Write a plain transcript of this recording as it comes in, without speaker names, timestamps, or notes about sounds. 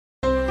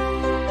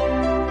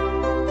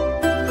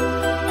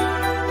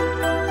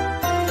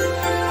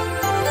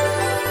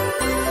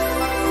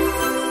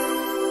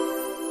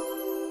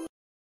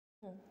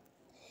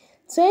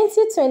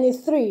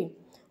2023,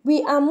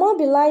 we are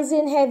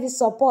mobilizing heavy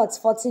support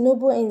for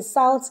Tinubu in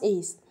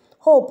Southeast.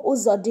 Hope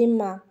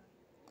Uzodinma.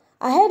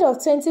 Ahead of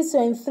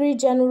 2023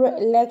 general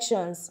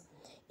elections,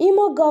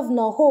 Imo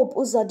Governor Hope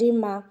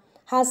Uzodinma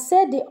has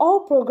said the All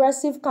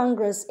Progressive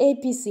Congress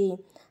 (APC)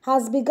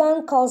 has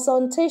begun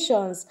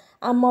consultations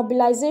and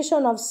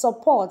mobilization of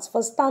support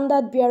for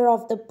standard bearer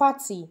of the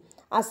party,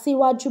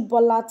 Asiwaju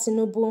Bola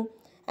Tinubu,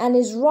 and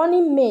his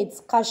running mate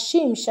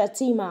Kashim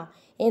Shettima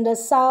in the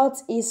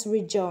Southeast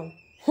region.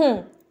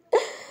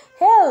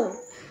 Hell,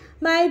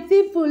 my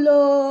people,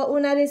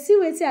 una dey see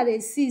wetin I dey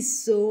see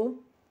so.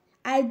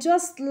 I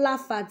just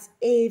laugh at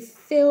a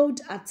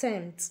failed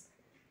attempt.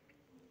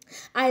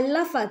 I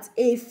laugh at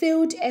a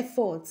failed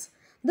effort.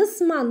 This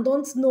man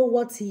don't know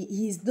what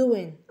he's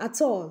doing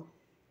at all.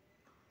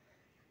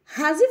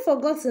 Has he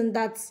forgotten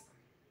that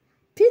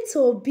Peter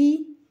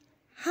Obi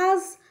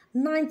has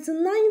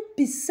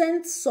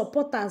 99%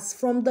 supporters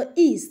from the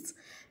East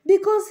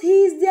because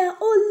he is their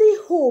only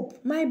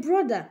hope, my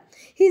brother.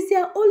 He's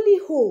their only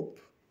hope.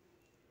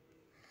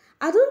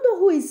 I don't know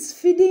who is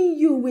feeding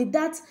you with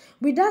that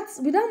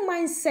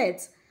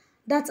mindset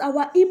that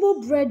our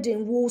Igbo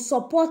brethren will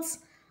support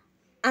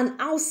an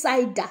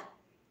outsider.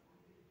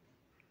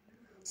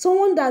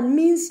 Someone that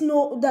means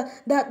no,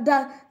 that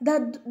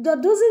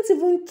doesn't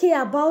even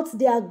care about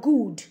their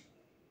good.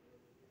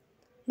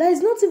 That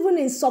is not even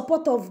in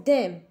support of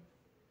them.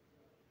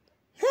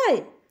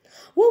 Hey,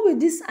 what will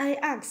this I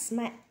ask?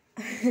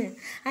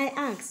 I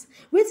ask,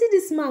 where did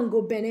this man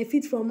go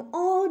benefit from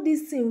all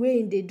these things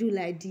wey they do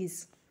like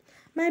this?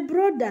 My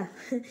brother,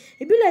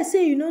 it be like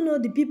say you don't know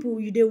the people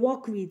you dey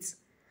work with.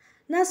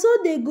 Now so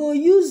they go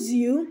use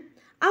you.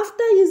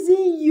 After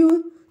using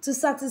you to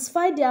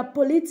satisfy their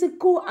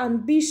political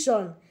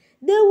ambition,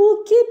 they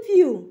will keep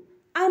you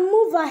and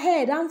move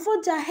ahead and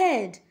forge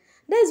ahead.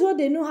 That is what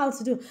they know how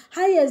to do.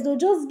 Highest, they'll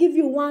just give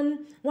you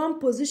one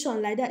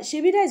position like that.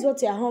 Shebi, that is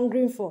what you are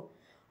hungry for.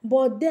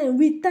 But then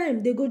with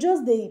time, they go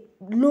just the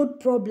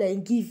load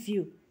problem give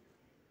you.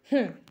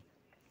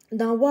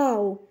 Now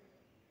wow.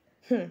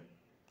 I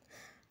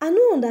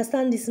don't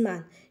understand this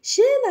man.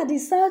 Shey na the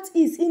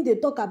Southeast in they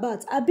talk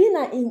about. I been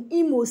in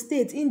Imo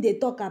State in they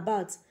talk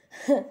about.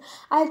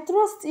 I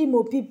trust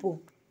Imo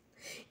people.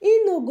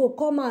 He no go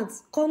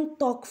come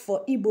talk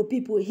for Igbo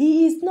people.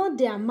 He is not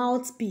their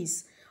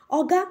mouthpiece.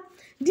 Oga,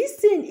 this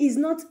thing is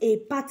not a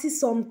party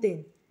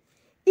something.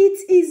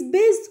 It is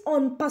based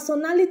on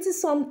personality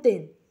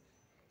something.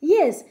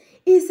 Yes,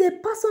 it's a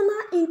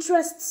personal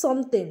interest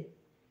something.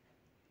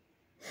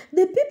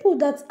 The people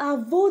that are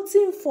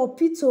voting for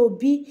Peter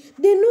Obi,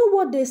 they know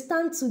what they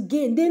stand to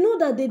gain. They know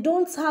that they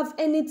don't have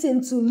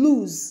anything to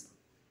lose.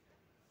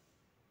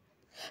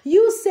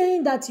 You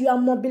saying that you are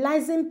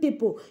mobilizing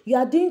people, you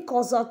are doing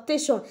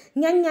consultation,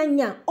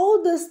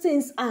 all those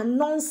things are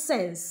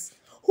nonsense.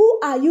 Who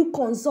are you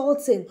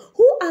consulting?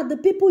 Who are the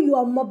people you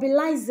are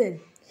mobilizing?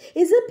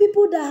 Is it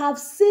people that have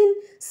seen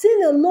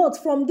a lot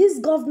from this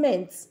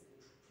government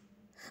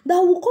that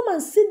will come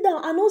and sit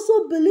down and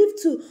also believe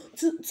to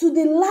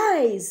the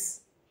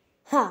lies?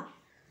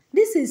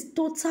 This is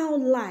total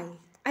lie.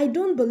 I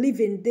don't believe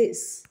in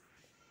this.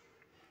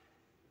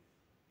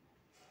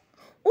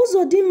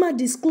 Uzodinma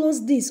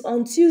disclosed this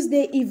on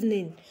Tuesday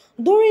evening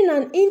during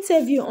an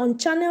interview on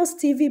Channels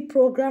TV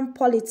program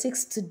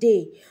Politics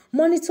Today,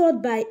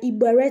 monitored by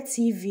Ibere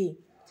TV.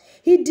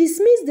 He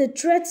dismissed the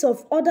threats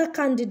of other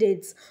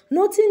candidates,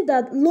 noting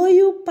that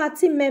loyal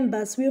party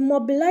members will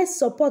mobilize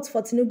support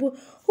for Tinubu.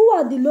 Who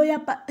are the loyal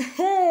party?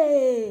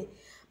 Hey,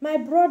 my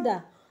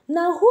brother.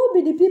 Now, who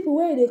be the people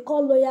where they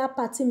call loyal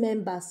party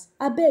members?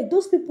 I beg,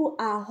 those people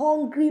are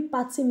hungry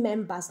party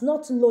members,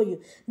 not loyal.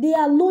 They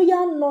are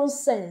loyal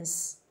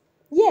nonsense.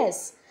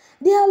 Yes,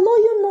 they are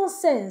loyal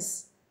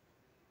nonsense.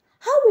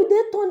 How will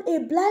they turn a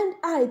blind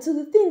eye to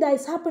the thing that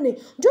is happening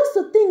just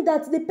to think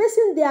that the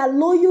person they are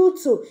loyal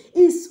to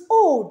is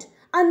old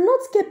and not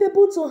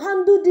capable to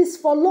handle this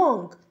for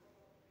long?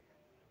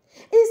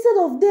 Instead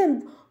of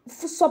them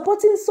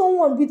supporting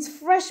someone with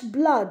fresh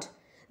blood,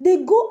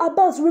 they go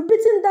about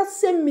repeating that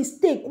same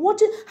mistake.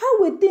 Watching how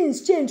will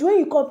things change when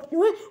you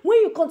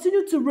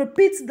continue to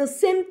repeat the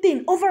same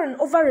thing over and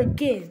over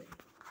again.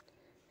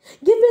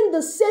 Giving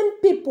the same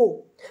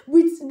people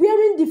with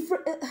wearing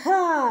different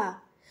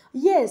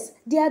yes,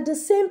 they are the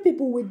same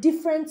people with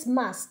different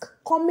masks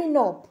coming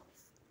up.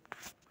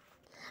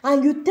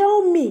 And you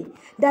tell me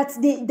that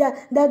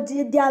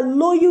they are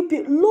loyal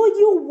people.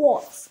 Loyal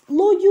what?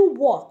 Loyal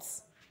what?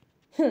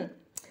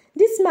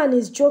 This man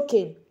is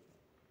joking.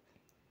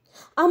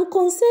 I'm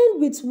concerned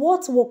with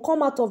what will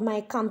come out of my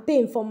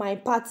campaign for my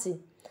party.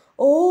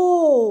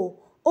 Oh,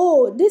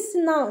 this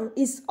now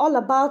is all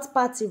about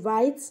party,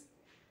 right?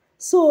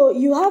 So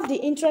you have the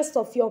interest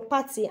of your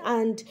party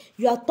and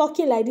you are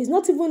talking like this,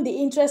 not even the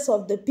interest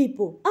of the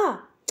people.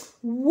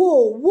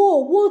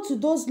 Woe to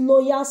those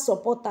loyal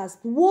supporters.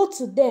 Woe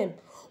to them.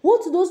 Woe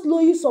to those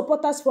loyal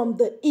supporters from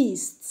the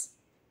East.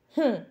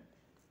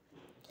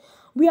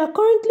 We are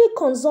currently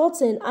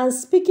consulting and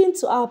speaking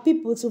to our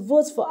people to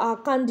vote for our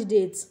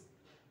candidates.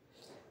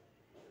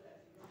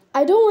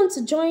 I don't want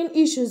to join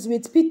issues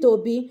with Peter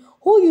Obi,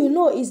 who you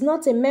know is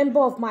not a member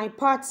of my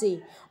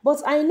party,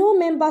 but I know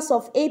members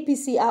of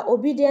APC are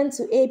obedient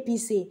to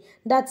APC,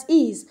 that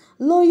is,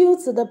 loyal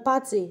to the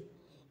party.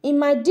 In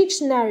my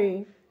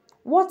dictionary,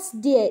 what's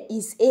there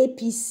is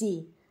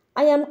APC.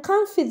 I am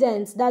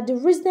confident that the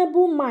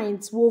reasonable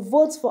minds will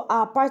vote for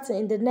our party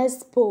in the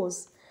next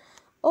polls.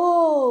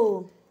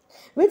 Oh,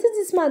 wetin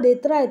dis man dey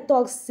try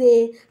talk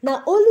say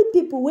na only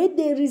people wey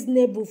dey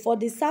reasonable for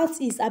the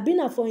southeast abi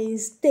na for im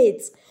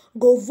state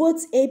go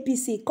vote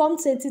APC come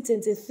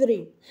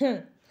 2023.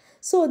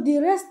 So the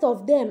rest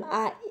of them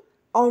are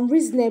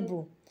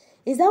unreasonable.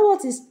 Is that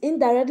what he's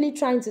indirectly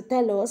trying to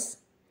tell us?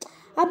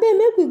 Abeg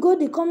make we go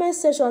the comment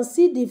section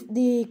see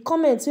the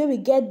comments wey we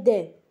get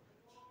there.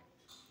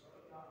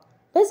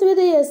 Person wey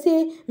dey here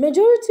say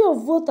majority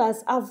of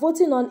voters are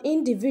voting on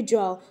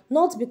individual,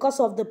 not because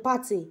of the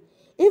party.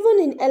 Even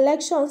in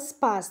elections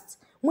past,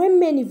 when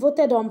many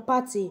voted on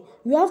party,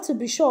 you have to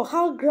be sure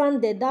how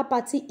grounded that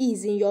party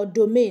is in your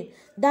domain.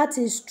 That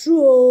is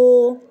true.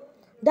 Oh.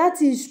 That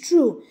is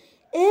true.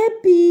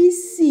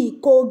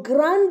 APC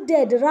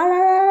co-grounded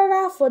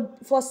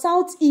for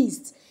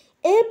Southeast.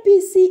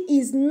 APC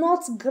is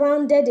not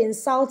grounded in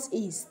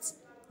Southeast.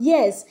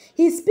 Yes,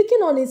 he's speaking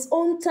on his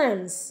own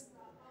terms,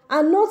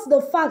 and not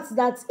the fact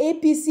that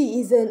APC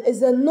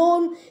is a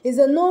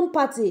known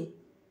party.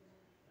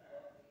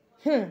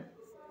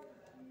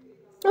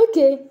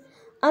 Okay.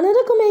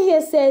 Another comment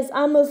here says,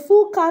 I'm a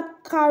full card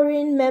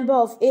carrying member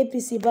of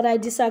APC, but I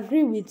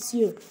disagree with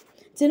you.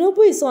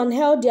 Tinubu is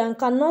unhealthy and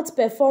cannot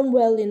perform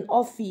well in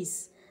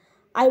office.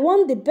 I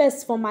want the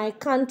best for my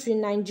country,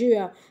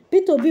 Nigeria.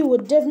 Peter Obi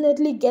would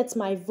definitely get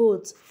my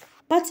vote.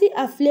 Party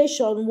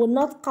affiliation will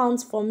not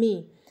count for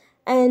me.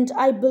 And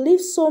I believe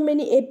so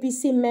many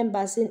APC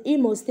members in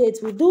Imo State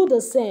will do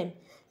the same.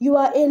 You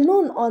are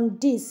alone on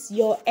this,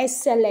 Your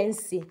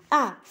Excellency.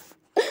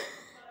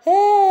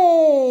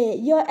 Hey,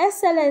 Your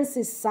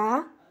Excellency,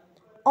 sir,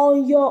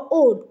 on your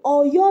own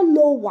or your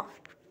lower,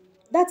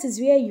 that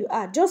is where you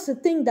are. Just to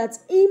think that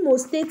Imo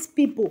State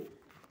people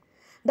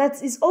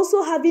that is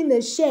also having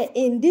a share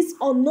in this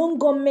unknown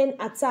government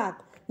attack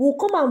will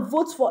come and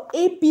vote for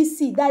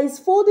APC that is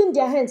folding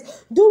their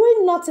hands,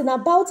 doing nothing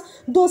about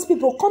those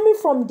people coming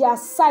from their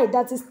side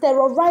that is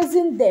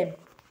terrorizing them.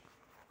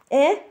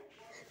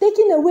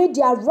 Taking away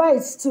their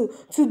rights to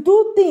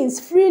do things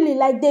freely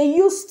like they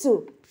used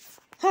to.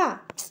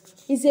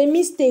 It's a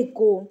mistake.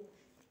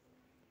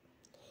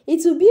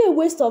 It will be a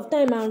waste of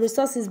time and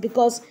resources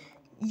because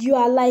you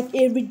are like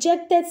a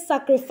rejected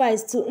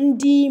sacrifice to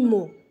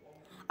Ndimo.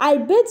 I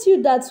bet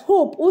you that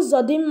Hope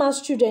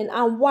Uzodinma's children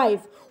and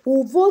wife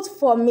will vote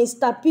for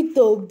Mr.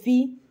 Peter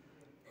Obi.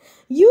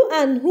 You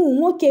and who,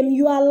 Wokem,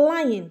 you are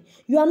lying.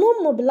 You are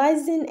not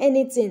mobilizing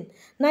anything.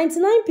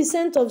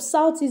 99% of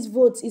Southeast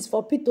votes is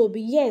for Peter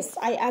Obi. Yes,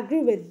 I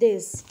agree with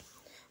this.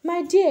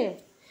 My dear,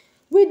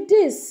 with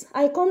this,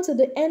 I come to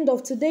the end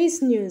of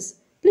today's news.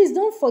 Please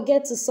don't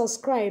forget to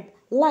subscribe,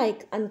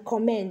 like, and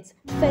comment.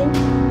 Thank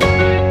you.